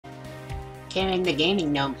Karin the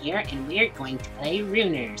Gaming Gnome here, and we're going to play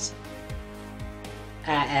Runers.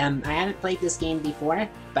 I haven't played this game before,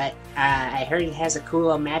 but I heard it has a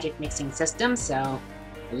cool magic mixing system, so I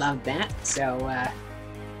love that. So,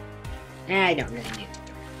 I don't really need to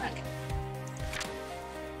do it. Okay.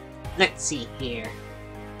 Let's see here.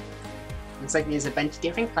 Looks like there's a bunch of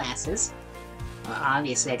different classes. Well,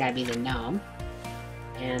 obviously I gotta be the gnome.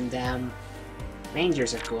 And,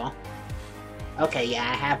 rangers are cool. Okay, yeah,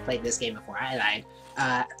 I have played this game before. I lied.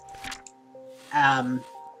 I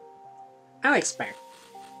like Spark.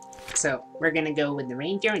 So, we're gonna go with the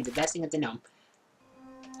ranger and the besting of the gnome.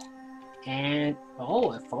 And,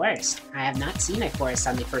 oh, a forest. I have not seen a forest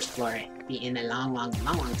on the first floor in a long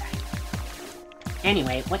time.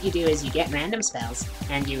 Anyway, what you do is you get random spells,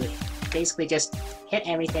 and you basically just hit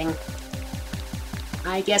everything.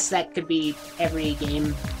 I guess that could be every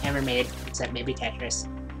game ever made, except maybe Tetris.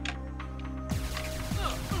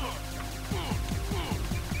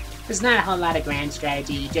 There's not a whole lot of grand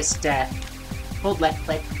strategy, you just hold left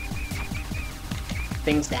click,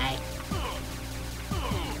 things die.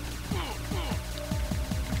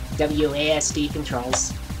 WASD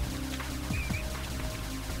controls.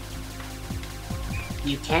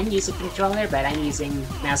 You can use a controller, but I'm using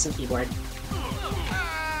mouse and keyboard.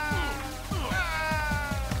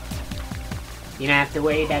 You don't have to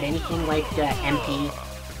worry about anything like MP.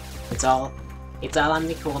 It's all on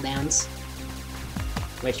the cooldowns,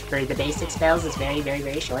 which for the basic spells is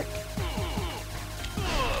very short.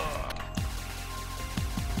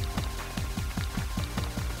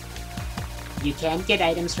 You can get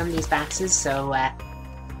items from these boxes, so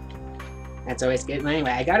that's always good. Well,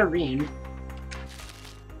 anyway, I got a rune,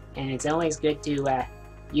 and it's always good to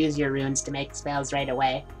use your runes to make spells right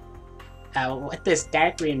away. What this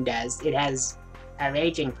dark rune does, it has a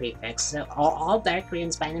raging prefix, so all dark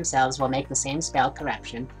runes by themselves will make the same spell,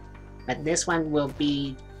 corruption, but this one will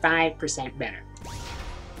be 5% better.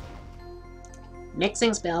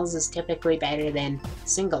 Mixing spells is typically better than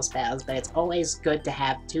single spells, but it's always good to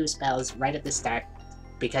have two spells right at the start,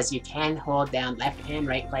 because you can hold down left and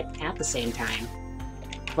right click at the same time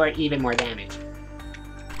for even more damage.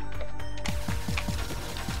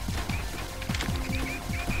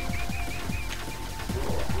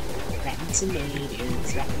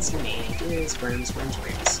 Raconcinators, worms.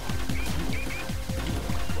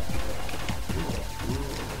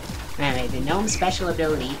 Anyway, the gnome's special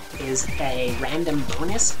ability is a random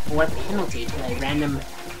bonus or penalty to a random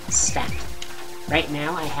stat. Right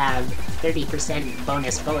now I have 30%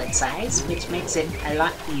 bonus bullet size, which makes it a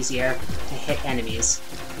lot easier to hit enemies.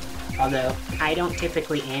 Although, I don't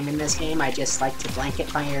typically aim in this game, I just like to blanket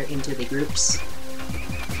fire into the groups.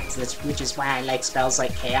 Which is why I like spells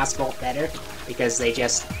like Chaos Bolt better, because they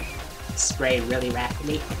just spray really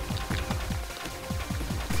rapidly.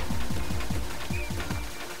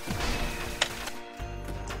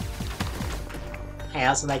 I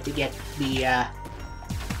also like to get the, I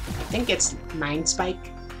think it's Mind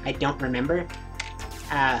Spike, I don't remember,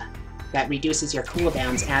 that reduces your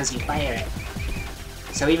cooldowns as you fire it.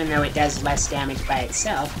 So even though it does less damage by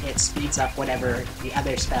itself, it speeds up whatever the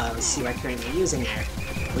other spells you are currently using there,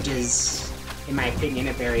 which is, in my opinion,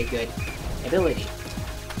 a very good ability.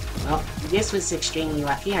 Well, this was extremely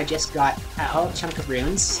lucky. I just got a whole chunk of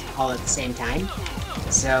runes all at the same time,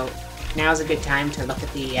 so now's a good time to look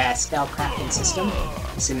at the spell crafting system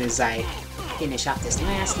as soon as I finish up this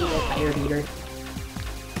last little fire beater.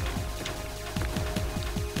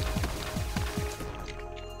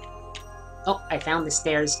 Oh, I found the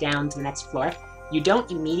stairs down to the next floor. You don't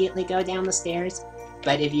immediately go down the stairs,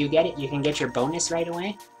 but if you get it, you can get your bonus right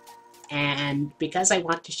away. And because I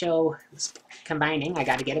want to show combining, I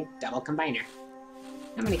gotta get a double combiner.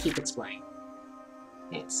 I'm gonna keep exploring.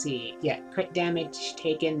 Let's see, yeah, crit damage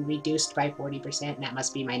taken reduced by 40%, that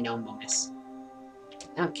must be my gnome bonus.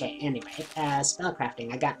 Okay, anyway,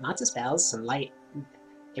 spellcrafting. I got lots of spells, some light.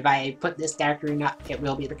 If I put this dark rune up, it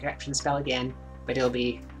will be the corruption spell again, but it'll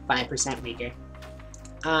be 5% weaker.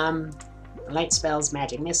 Light spells,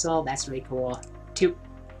 magic missile, that's really cool.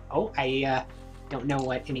 Oh, I don't know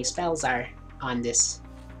what any spells are on this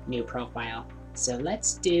new profile. So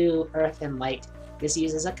let's do earth and light. This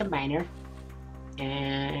uses a combiner.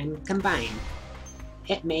 And combine.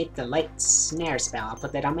 It made the light snare spell. I'll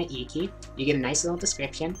put that on my E key. You get a nice little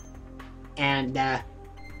description. And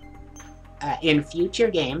in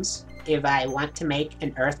future games, if I want to make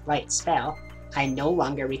an earth light spell, I no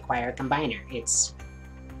longer require a combiner. It's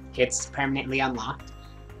permanently unlocked,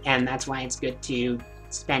 and that's why it's good to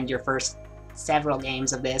spend your first several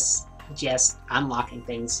games of this just unlocking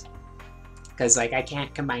things. Because like I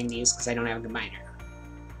can't combine these because I don't have a combiner.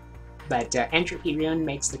 But Entropy Rune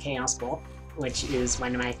makes the Chaos Bolt. which is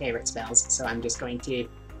one of my favorite spells, so I'm just going to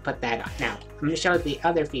put that on. Now, I'm going to show the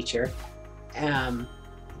other feature.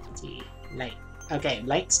 Let's see, light. Okay,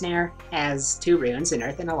 Light Snare has 2 runes, an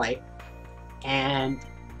earth and a light, and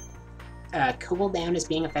cooldown is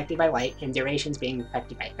being affected by light, and duration is being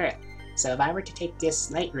affected by earth. So if I were to take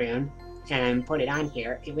this light rune and put it on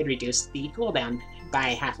here, it would reduce the cooldown by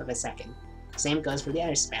half of a second. Same goes for the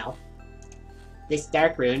other spell. This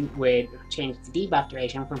dark rune would change the debuff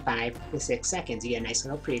duration from 5 to 6 seconds. You get a nice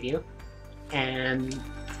little preview. And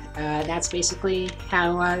that's basically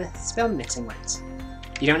how spell mixing works.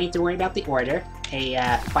 You don't need to worry about the order.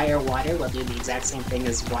 A fire-water will do the exact same thing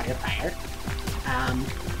as water-fire.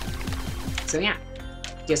 So yeah,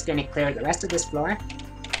 just going to clear the rest of this floor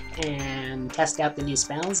and test out the new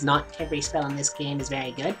spells. Not every spell in this game is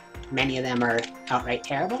very good. Many of them are outright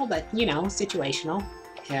terrible, but, you know, situational.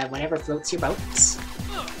 Whatever floats your boats.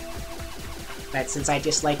 But since I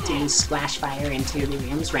just like to splash fire into the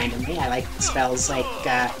rooms randomly, I like spells like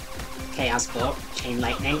Chaos Bolt, Chain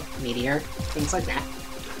Lightning, Meteor, things like that.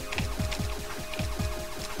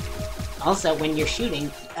 Also, when you're shooting,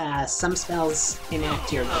 some spells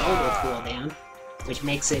enact your global cooldown, which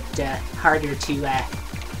makes it harder to...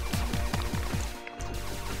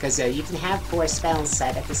 Because you can have 4 spells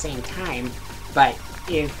set at the same time, but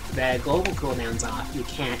if the global cooldown's off, you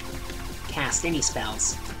can't cast any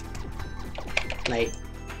spells. Like,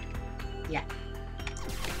 yeah.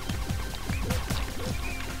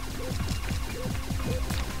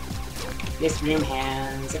 This room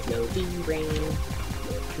has a floating brain.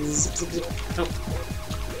 Zip, zip, zip. Oh.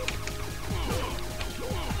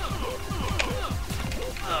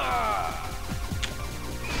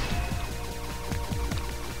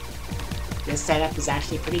 This setup is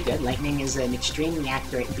actually pretty good. Lightning is an extremely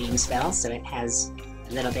accurate beam spell, so it has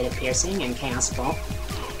a little bit of piercing, and Chaos Bolt,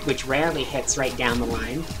 which rarely hits right down the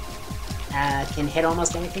line, can hit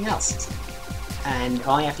almost anything else. And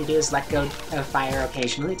all you have to do is let go of fire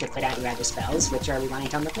occasionally to put out your other spells, which are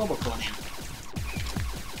reliant on the global cooldown.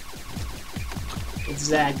 It's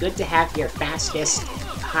good to have your fastest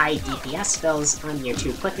high DPS spells on your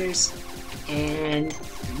 2 clickers, and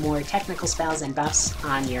more technical spells and buffs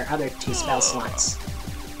on your other 2 spell slots.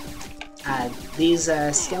 These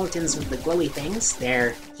skeletons with the glowy things,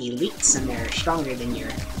 they're elites and they're stronger than your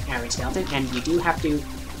average skeleton, and you do have to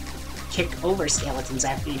kick over skeletons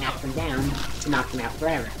after you knock them down to knock them out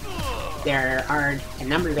forever. There are a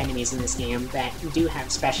number of enemies in this game that do have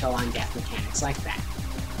special on-death mechanics like that.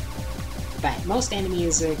 But most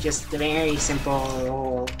enemies are just the very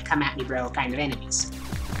simple, come at me bro kind of enemies.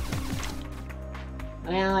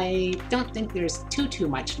 Well, I don't think there's too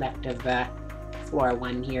much left of floor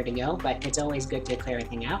 1 here to go, but it's always good to clear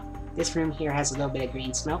everything out. This room here has a little bit of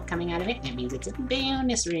green smoke coming out of it, and it means it's a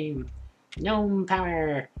bonus room. Gnome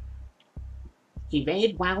power.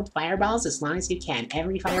 Evade wild fireballs as long as you can.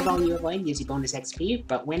 Every fireball you avoid gives you bonus XP,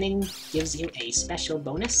 but winning gives you a special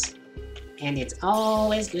bonus. And it's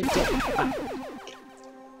always good to...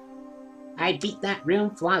 I beat that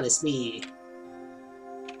room flawlessly.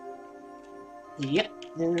 Yep,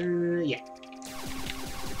 yeah.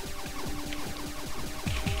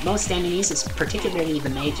 Most enemies, particularly the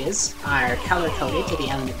mages, are color-coded to the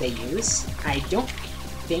element they use. I don't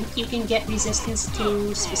think you can get resistance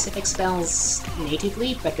to specific spells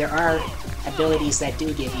natively, but there are abilities that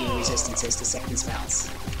do give you resistances to certain spells.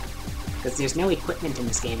 Because there's no equipment in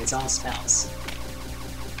this game, it's all spells.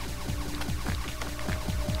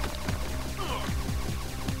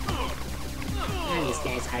 And this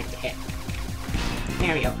guy's hard to hit.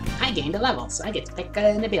 There we go. I gained a level, so I get to pick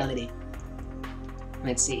an ability.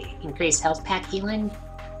 Let's see. Increase health pack healing.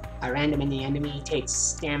 A random enemy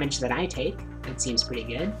takes damage that I take. That seems pretty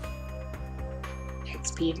good.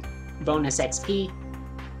 XP. Bonus XP.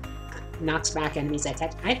 Knocks back enemies that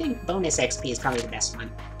attack. I think bonus XP is probably the best one.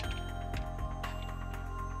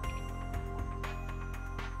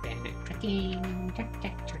 Backtracking.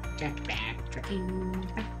 Backtracking. Backtracking.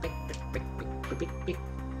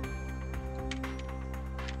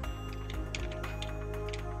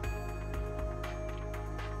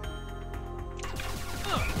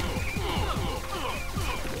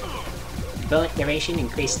 Bullet duration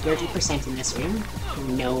increased 30% in this room.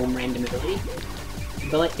 No random ability.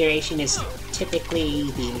 Bullet duration is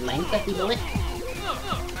typically the length of the bullet.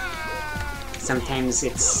 Sometimes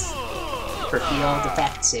it's for field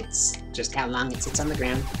effects, it's just how long it sits on the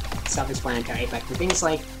ground. Self-explanatory, but for things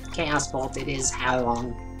like Chaos Bolt, it is how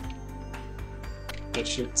long it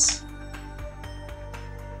shoots.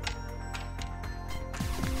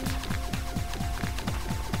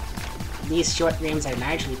 These short rooms are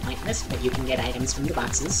largely pointless, but you can get items from the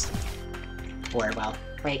boxes. Or, well,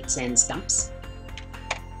 crates and stumps.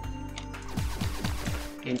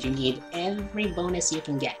 And you need every bonus you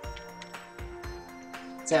can get.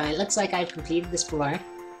 So it looks like I've completed this floor.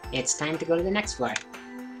 It's time to go to the next floor,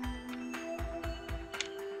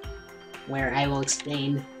 where I will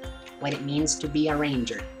explain what it means to be a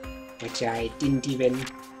ranger, which it didn't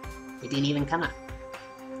even come up.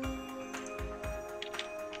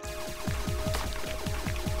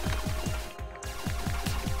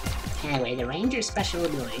 Anyway, the ranger's special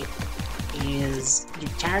ability is you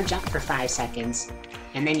charge up for 5 seconds,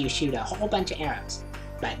 and then you shoot a whole bunch of arrows.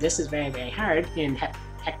 But this is very, very hard in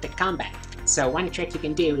hectic combat. So one trick you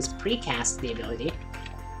can do is precast the ability.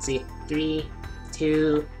 See, 3,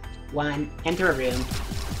 2, 1, enter a room,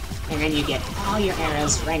 and then you get all your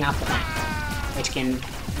arrows right off the bat, which can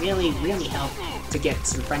really, really help to get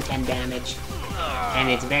some front-end damage, and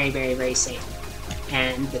it's very, very, very safe.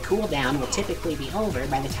 And the cooldown will typically be over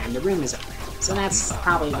by the time the room is over. So that's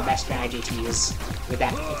probably the best strategy to use with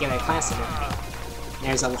that particular class ability.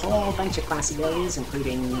 There's a whole bunch of class abilities,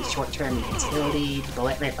 including short-term invincibility,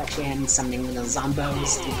 bullet reflection, summoning little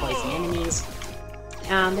zombos to poison enemies.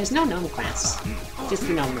 There's no gnome class, just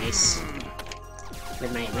the gnome race.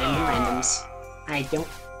 With my randoms. I don't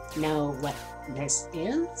know what this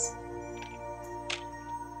is.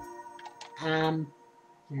 And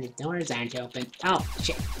the doors aren't open. Oh,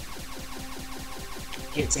 shit.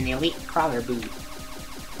 It's an elite crawler boob.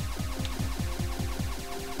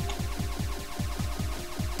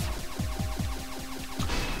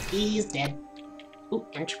 He's dead. Ooh,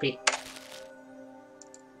 entropy.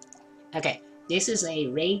 Okay, this is a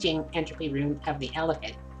raging entropy rune of the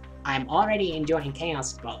elephant. I'm already enjoying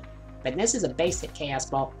Chaos Bolt, but this is a basic Chaos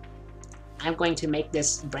Bolt. I'm going to make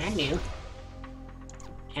this brand new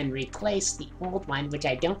and replace the old one, which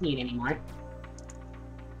I don't need anymore.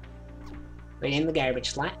 Put it in the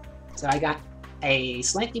garbage slot. So I got a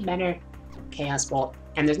slightly better Chaos Bolt,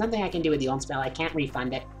 and there's nothing I can do with the old spell. I can't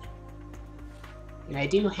refund it. And I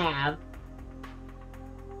do have...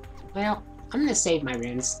 Well, I'm gonna save my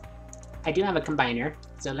runes. I do have a combiner,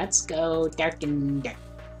 so let's go Dark and Dark.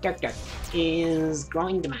 Dark is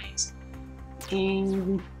Growing Demise.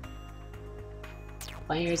 And...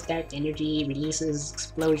 Fires dark energy, releases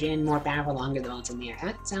explosion, more powerful longer than it's in the air.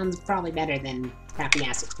 That sounds probably better than crappy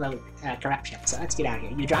ass corruption, so let's get out of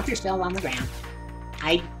here. You drop your spells on the ground.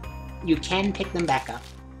 You can pick them back up.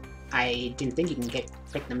 I didn't think you can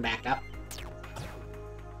pick them back up.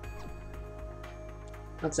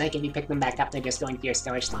 Looks like if you pick them back up, they're just going to your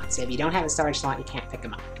storage slot. So if you don't have a storage slot, you can't pick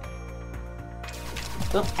them up.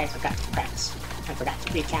 Oh, I forgot to press. I forgot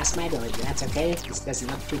to recast my ability. That's okay. This doesn't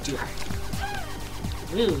look too hard.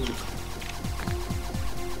 Ooh.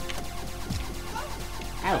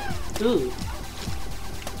 Ow. Ooh.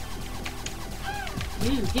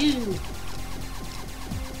 Ooh. Ew.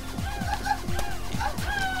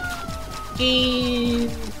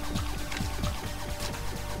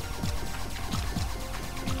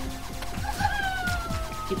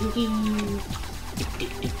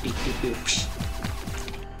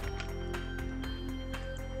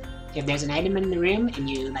 If there's an item in the room and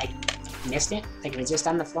you, missed it, if it's just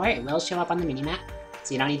on the floor, it will show up on the minimap,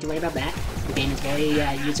 so you don't need to worry about that. The game is very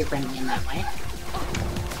user-friendly in that way.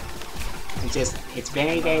 It's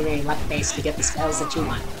very, very, very luck-based to get the spells that you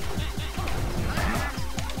want.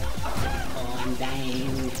 Oh, I'm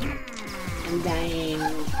dying. I'm dying.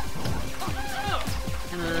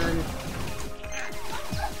 Come on.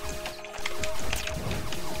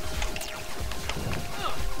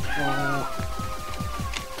 Oh.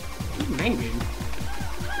 Ooh, mind room.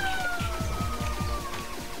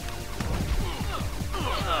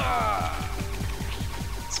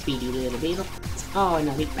 Speedy little beetle. Oh, and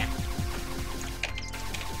a weak back.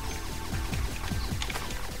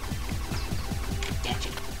 Gotcha.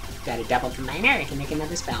 Got a double combiner, I can make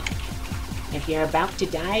another spell. If you're about to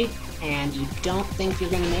die and you don't think you're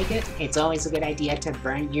gonna make it, it's always a good idea to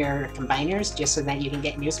burn your combiners just so that you can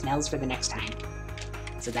get new spells for the next time.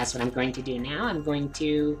 So that's what I'm going to do now. I'm going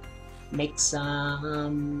to make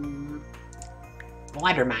some...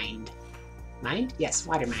 Water Mind. Mind? Yes,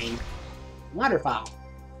 Water Mind. Waterfall.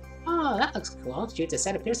 Oh, that looks cool. Shoots a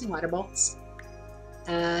set of piercing water bolts.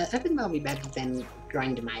 I think that'll be better than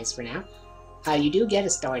Growing Demise for now. You do get a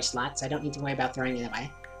storage slot, so I don't need to worry about throwing it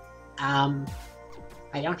away. I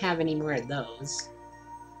don't have any more of those.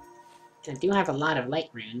 I do have a lot of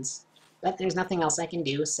light runes, but there's nothing else I can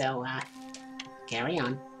do, so, carry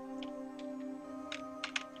on.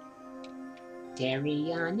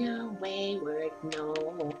 Carry on a wayward, no.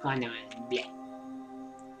 Oh, no, yeah.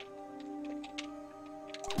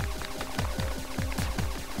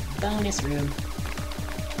 Bonus room.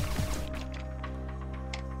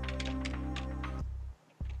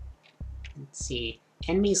 Let's see.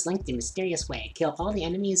 Enemies linked in mysterious way. Kill all the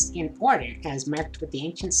enemies in order as marked with the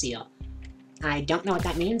ancient seal. I don't know what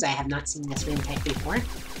that means. I have not seen this room type before.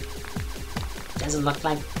 Doesn't look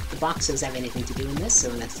like the boxes have anything to do in this, so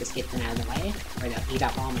let's just get them out of the way, or they'll eat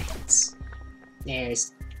up all my hits.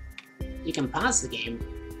 There's... You can pause the game.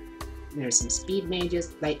 There's some speed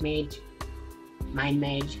mages, light mage, mind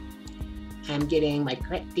mage. I'm getting my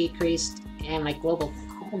crit decreased, and my global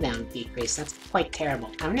cooldown decreased. That's quite terrible.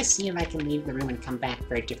 I'm gonna see if I can leave the room and come back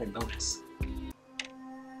for a different bonus.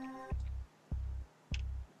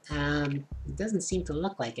 It doesn't seem to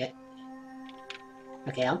look like it.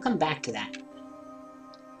 Okay, I'll come back to that.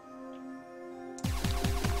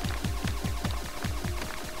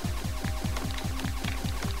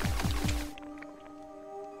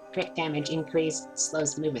 Crit damage increased,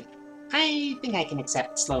 slows movement. I think I can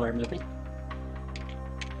accept slower movement.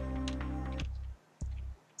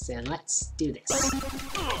 So let's do this.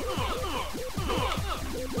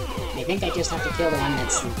 I think I just have to kill the one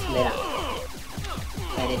that's lit up.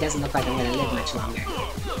 But it doesn't look like I'm gonna live much longer.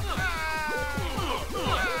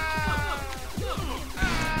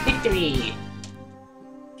 Victory!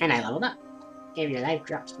 And I leveled up. If your life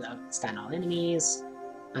drops below, stun all enemies.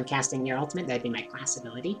 On casting your ultimate, that'd be my class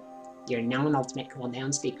ability. Your known ultimate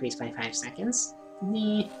cooldowns decrease by 5 seconds.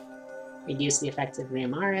 Reduce the effects of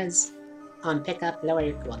room auras. On pickup, lower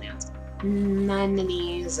your cooldowns. None of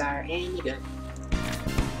these are any good.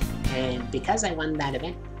 And because I won that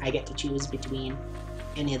event, I get to choose between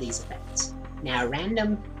any of these effects. Now,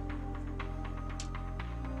 random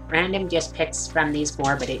just picks from these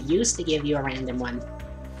 4, but it used to give you a random one,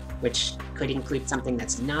 which could include something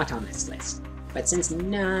that's not on this list. But since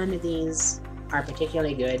none of these are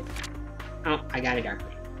particularly good... Oh, I got a dark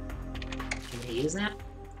ring. Can I use that?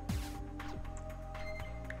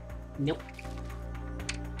 Nope.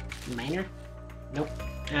 Minor? Nope.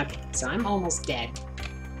 Okay, so I'm almost dead.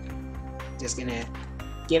 Just gonna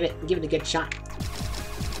give it a good shot.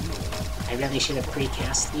 I really should have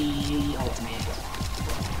precast the ultimate.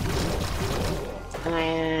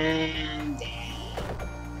 And...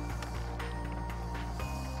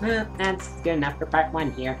 Well, that's good enough for part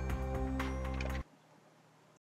 1 here.